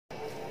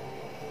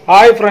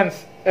Hi friends,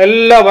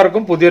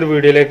 എല്ലാവർക്കും പുതിയൊരു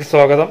വീഡിയോയിലേക്ക്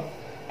സ്വാഗതം.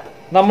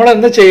 നമ്മൾ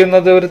ഇന്ന്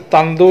ചെയ്യുന്നത് ഒരു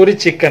തന്തൂരി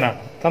ചിക്കൻ ആണ്.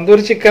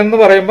 തന്തൂരി ചിക്കൻ എന്ന്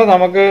പറയുമ്പോൾ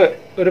നമുക്ക്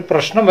ഒരു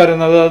പ്രശ്നം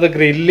വരുന്നത് അത്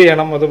ഗ്രില്ല്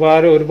ചെയ്യണം.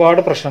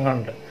 ഒരുപാട്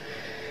പ്രശ്നങ്ങളുണ്ട്.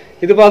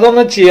 ഇതിപ്പോൾ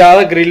അതൊന്നും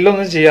ചെയ്യാതെ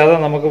ഗ്രില്ലൊന്നും ചെയ്യാതെ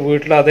നമുക്ക്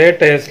വീട്ടിൽ അതേ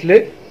ടേസ്റ്റിൽ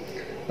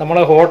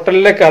നമ്മളെ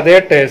ഹോട്ടലിലേക്ക് അതേ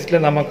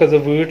ടേസ്റ്റിൽ നമുക്കിത്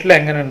വീട്ടിൽ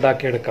എങ്ങനെ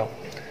ഉണ്ടാക്കിയെടുക്കാം.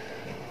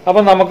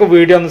 അപ്പം നമുക്ക്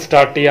വീഡിയോ ഒന്ന്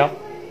സ്റ്റാർട്ട് ചെയ്യാം.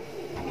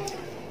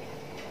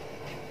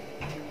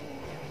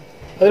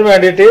 അതിന്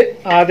വേണ്ടിയിട്ട്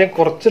ആദ്യം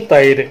കുറച്ച്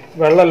തൈര്,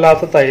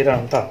 വെള്ളമില്ലാത്ത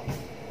തൈരാണ് കേട്ടോ,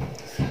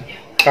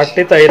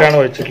 കട്ടി തൈരാണ്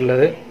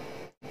വെച്ചിട്ടുള്ളത്.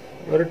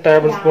 ഒരു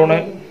ടേബിൾ സ്പൂണ്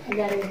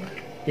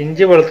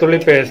ഇഞ്ചി വെളുത്തുള്ളി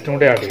പേസ്റ്റും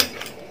കൂടി ആഡ് ചെയ്യും.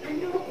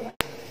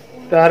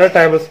 ഒരു 1/2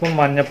 ടേബിൾ സ്പൂൺ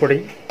മഞ്ഞൾപ്പൊടി,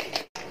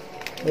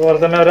 അതുപോലെ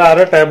തന്നെ ഒരു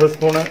 1/2 table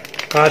spoon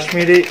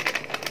 1/2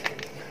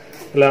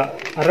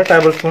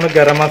 table spoon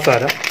garam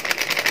masala.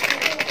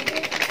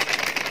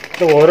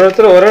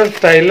 ഓരോരുത്തർ ഓരോ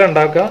സ്റ്റൈലിൽ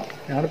ഉണ്ടാക്കുക.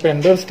 ഞാനിപ്പോൾ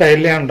എൻ്റെ ഒരു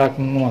സ്റ്റൈലിലാണ്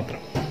ഉണ്ടാക്കുന്നത് മാത്രം.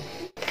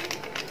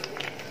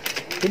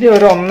 ഇനി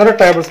ഒരു 1.5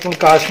 ടേബിൾ സ്പൂൺ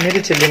കാശ്മീരി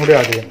ചില്ലിയും കൂടി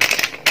ആഡ് ചെയ്യണം.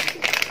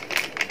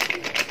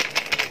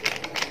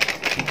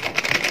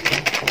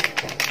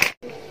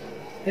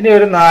 ഇനി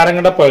ഒരു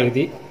നാരങ്ങയുടെ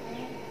പകുതി,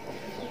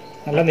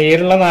 നല്ല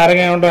നീരുള്ള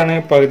നാരങ്ങ കൊണ്ടാണ്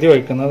പകുതി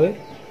ഒഴിക്കുന്നത്.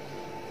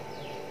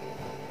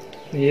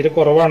 നീര്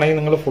കുറവാണെങ്കിൽ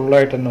നിങ്ങൾ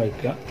ഫുള്ളായിട്ട് തന്നെ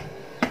ഒഴിക്കുക.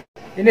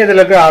 ഇനി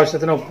ഇതിലേക്ക്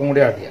ആവശ്യത്തിന് ഉപ്പും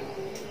കൂടി ആഡ് ചെയ്യാം.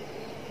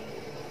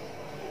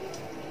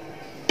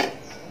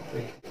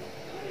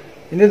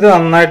 ഇനി ഇത്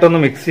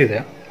നന്നായിട്ടൊന്ന് മിക്സ്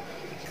ചെയ്താൽ.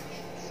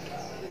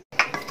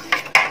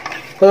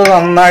 അപ്പോൾ ഇത്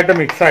നന്നായിട്ട്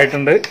മിക്സ്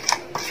ആയിട്ടുണ്ട്.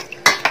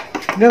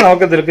 ഇനി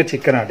നമുക്ക് ഇതിലേക്ക്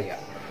ചിക്കൻ ആഡ് ചെയ്യാം.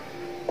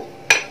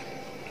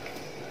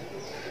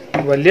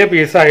 വലിയ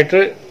പീസായിട്ട്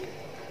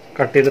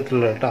കട്ട്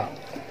ചെയ്തിട്ടുള്ളത് കേട്ടോ.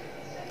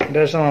 അതിൻ്റെ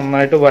ശേഷം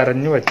നന്നായിട്ട്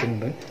വരഞ്ഞു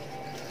വെച്ചിട്ടുണ്ട്.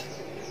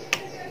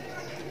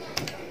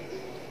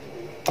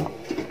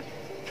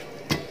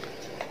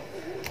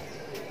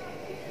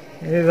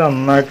 ഇത്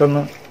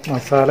നന്നായിട്ടൊന്ന്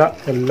മസാല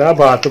എല്ലാ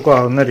ഭാഗത്തേക്കും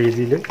ആവുന്ന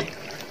രീതിയിൽ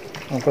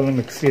നമുക്കൊന്ന്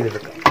മിക്സ്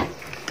ചെയ്തെടുക്കാം.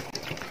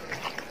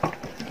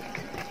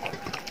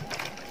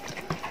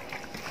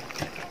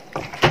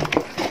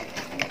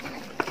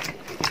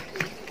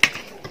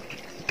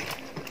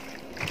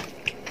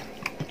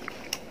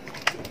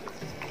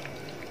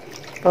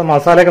 അപ്പോൾ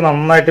മസാലയൊക്കെ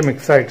നന്നായിട്ട്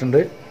മിക്സ് ആയിട്ടുണ്ട്.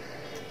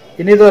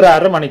 ഇനി ഇതൊരു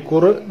 1/2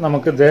 മണിക്കൂർ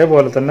നമുക്ക്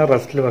ഇതേപോലെ തന്നെ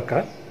റെസ്റ്റിൽ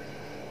വെക്കാം.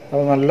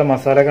 അപ്പോൾ നല്ല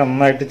മസാലയൊക്കെ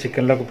നന്നായിട്ട്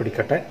ചിക്കനിലൊക്കെ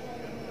പിടിക്കട്ടെ.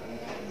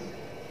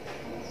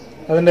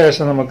 അതിൻ്റെ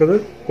ശേഷം നമുക്കിത്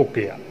കുക്ക്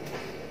ചെയ്യാം.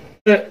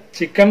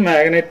 ചിക്കൻ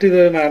മാരിനേറ്റ്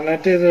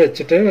ചെയ്ത്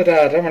വെച്ചിട്ട് ഒരു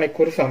 1/2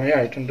 മണിക്കൂർ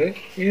സമയമായിട്ടുണ്ട്.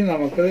 ഇനി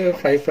നമുക്ക്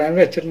ഫ്രൈ പാൻ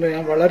വെച്ചിട്ടുണ്ട്.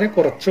 ഞാൻ വളരെ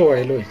കുറച്ച്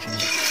ഓയിൽ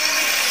ഒഴിച്ചിട്ടുണ്ട്.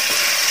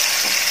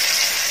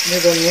 ഇനി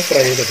ഇതൊന്ന്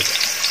ഫ്രൈ ചെയ്തെടുക്കാം.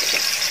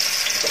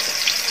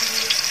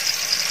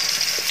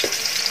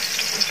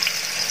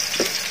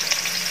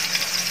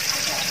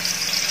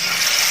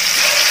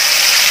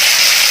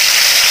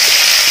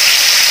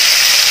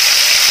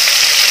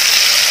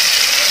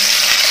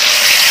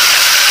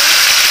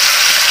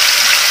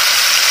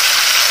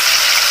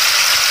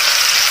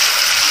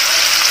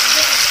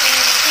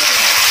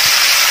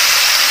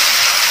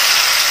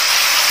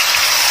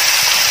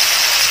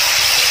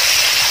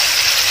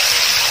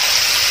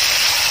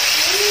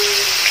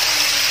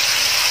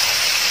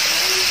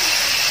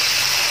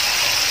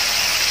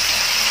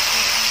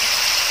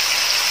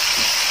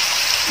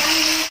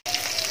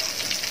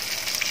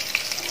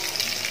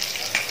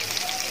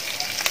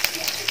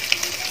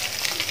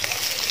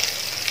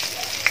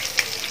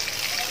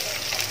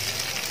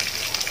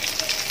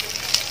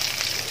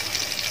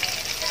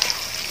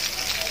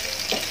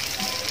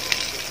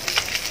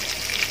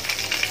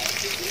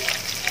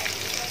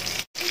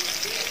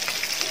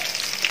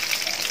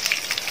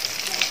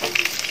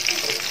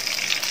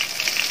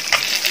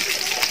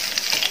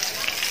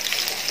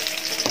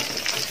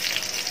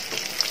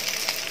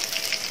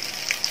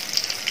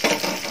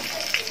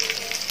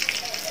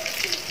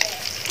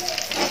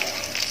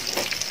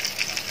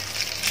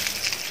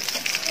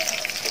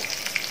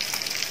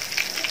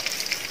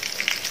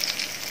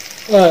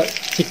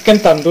 ചിക്കൻ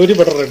തന്തൂരി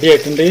ഇവിടെ റെഡി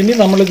ആയിട്ടുണ്ട്. ഇനി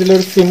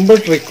നമ്മളിതിലൊരു സിമ്പിൾ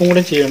ട്രിക്കും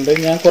കൂടി ചെയ്യുന്നുണ്ട്.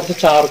 ഞാൻ കുറച്ച്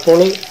ചാർക്കോൾ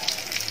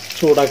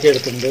ചൂടാക്കി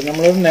എടുത്തിട്ടുണ്ട്.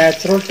 നമ്മളൊരു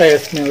നാച്ചുറൽ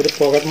ടേസ്റ്റിന്, ഒരു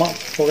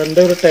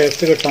പുകൻ്റെ ഒരു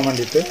ടേസ്റ്റ് കിട്ടാൻ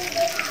വേണ്ടിയിട്ട്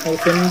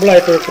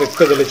സിമ്പിളായിട്ടൊരു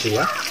ട്രിക്ക് ഇതിൽ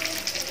ചെയ്യാം.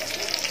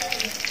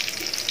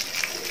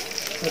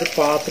 ഒരു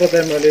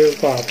പാത്രം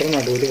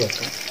നടുവിൽ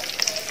വെക്കാം.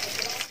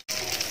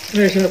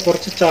 അതിനുശേഷം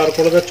കുറച്ച്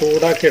ചാർക്കോളൊക്കെ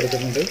ചൂടാക്കി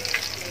എടുത്തിട്ടുണ്ട്.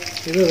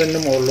 ഇത് ഇതിൻ്റെ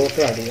മുകളിലോട്ട്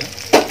ആഡ് ചെയ്യാം.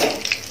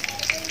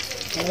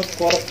 നമ്മൾ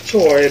കുറച്ച്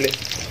ഓയിൽ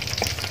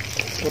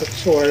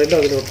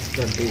അതിലോട്ട്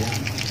സ്പ്രെഡ് ചെയ്യാം.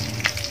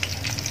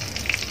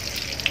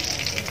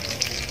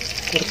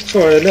 കുറച്ച്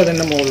ഓയിൽ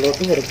അതിൻ്റെ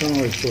മുകളിലോട്ട് വെറുതെ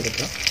ഒഴിച്ചു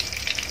കൊടുക്കാം.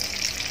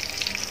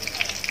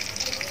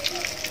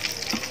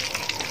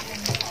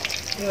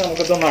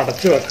 നമുക്കിതൊന്ന്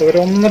അടച്ചു വെക്കാം. ഒരു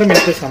 1.5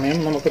 മിനിറ്റ് സമയം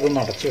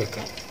നമുക്കിതൊന്ന് അടച്ചു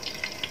വെക്കാം.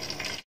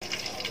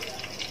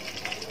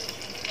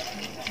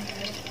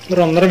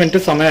 ഒരു 1.5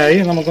 മിനിറ്റ് സമയമായി.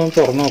 നമുക്കൊന്ന്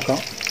തുറന്നു നോക്കാം.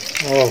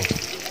 ഓ,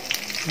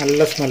 നല്ല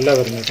സ്മെല്ലാണ്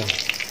വരുന്നത് കേട്ടോ.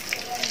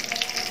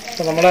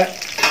 അപ്പോൾ നമ്മളെ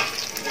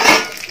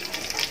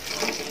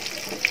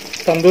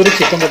തന്തൂരി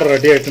ചിക്കൻ ഇവിടെ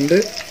റെഡി ആയിട്ടുണ്ട്.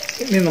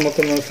 ഇനി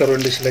നമുക്കൊന്ന്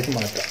സെർവിങ് ഡിഷിലേക്ക്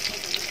മാറ്റാം.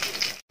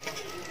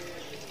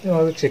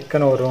 നമുക്ക്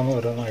ചിക്കൻ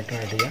ഓരോന്നായിട്ട്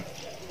ആഡ് ചെയ്യാം.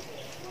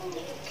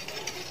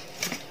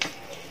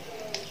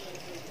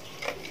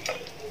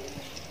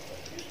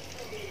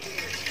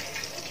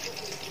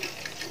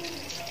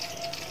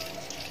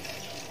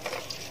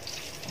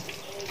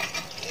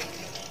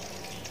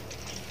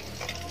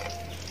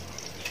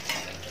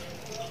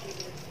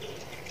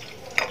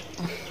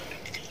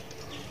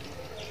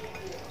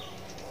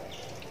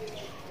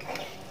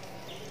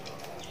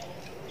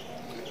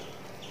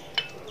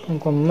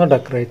 നമുക്കൊന്ന്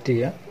ഡെക്കറേറ്റ്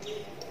ചെയ്യാം.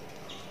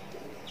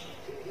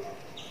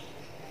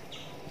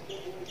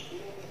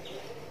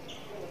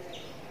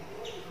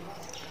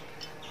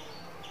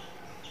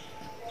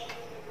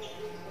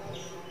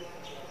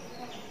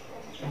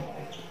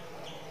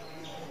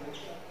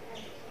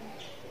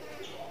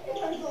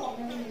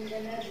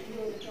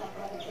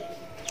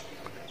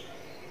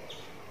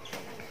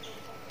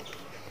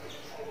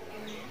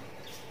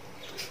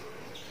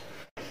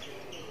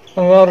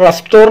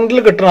 റെസ്റ്റോറൻറ്റിൽ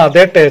കിട്ടുന്ന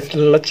അതേ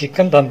ടേസ്റ്റിലുള്ള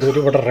ചിക്കൻ തന്തൂരി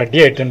ഇവിടെ റെഡി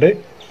ആയിട്ടുണ്ട്.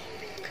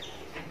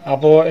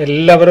 അപ്പോൾ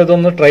എല്ലാവരും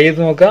ഇതൊന്ന് ട്രൈ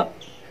ചെയ്ത് നോക്കുക.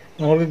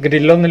 നമുക്ക്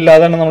ഗ്രില്ലൊന്നും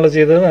ഇല്ലാതാണ് നമ്മൾ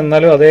ചെയ്തത്,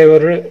 എന്നാലും അതേ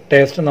ഒരു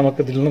ടേസ്റ്റ്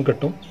നമുക്ക് ഇതിൽ നിന്നും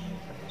കിട്ടും.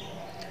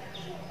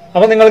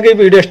 അപ്പോൾ നിങ്ങൾക്ക് ഈ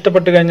വീഡിയോ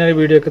ഇഷ്ടപ്പെട്ട് കഴിഞ്ഞാൽ ഈ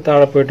വീഡിയോക്ക്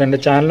താഴെ പോയിട്ട് എൻ്റെ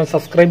ചാനൽ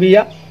സബ്സ്ക്രൈബ്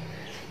ചെയ്യുക,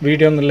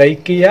 വീഡിയോ ഒന്ന്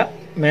ലൈക്ക് ചെയ്യുക,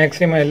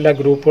 മാക്സിമം എല്ലാ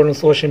ഗ്രൂപ്പുകളും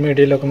സോഷ്യൽ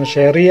മീഡിയയിലൊക്കെ ഒന്ന്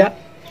ഷെയർ ചെയ്യുക.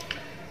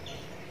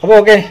 അപ്പോൾ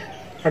ഓക്കെ,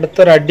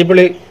 അടുത്തൊരു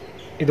അടിപൊളി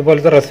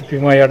ഇതുപോലത്തെ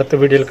റെസിപ്പിയുമായി അടുത്ത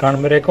വീഡിയോയിൽ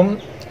കാണുമ്പോഴേക്കും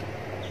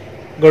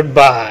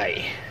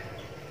goodbye.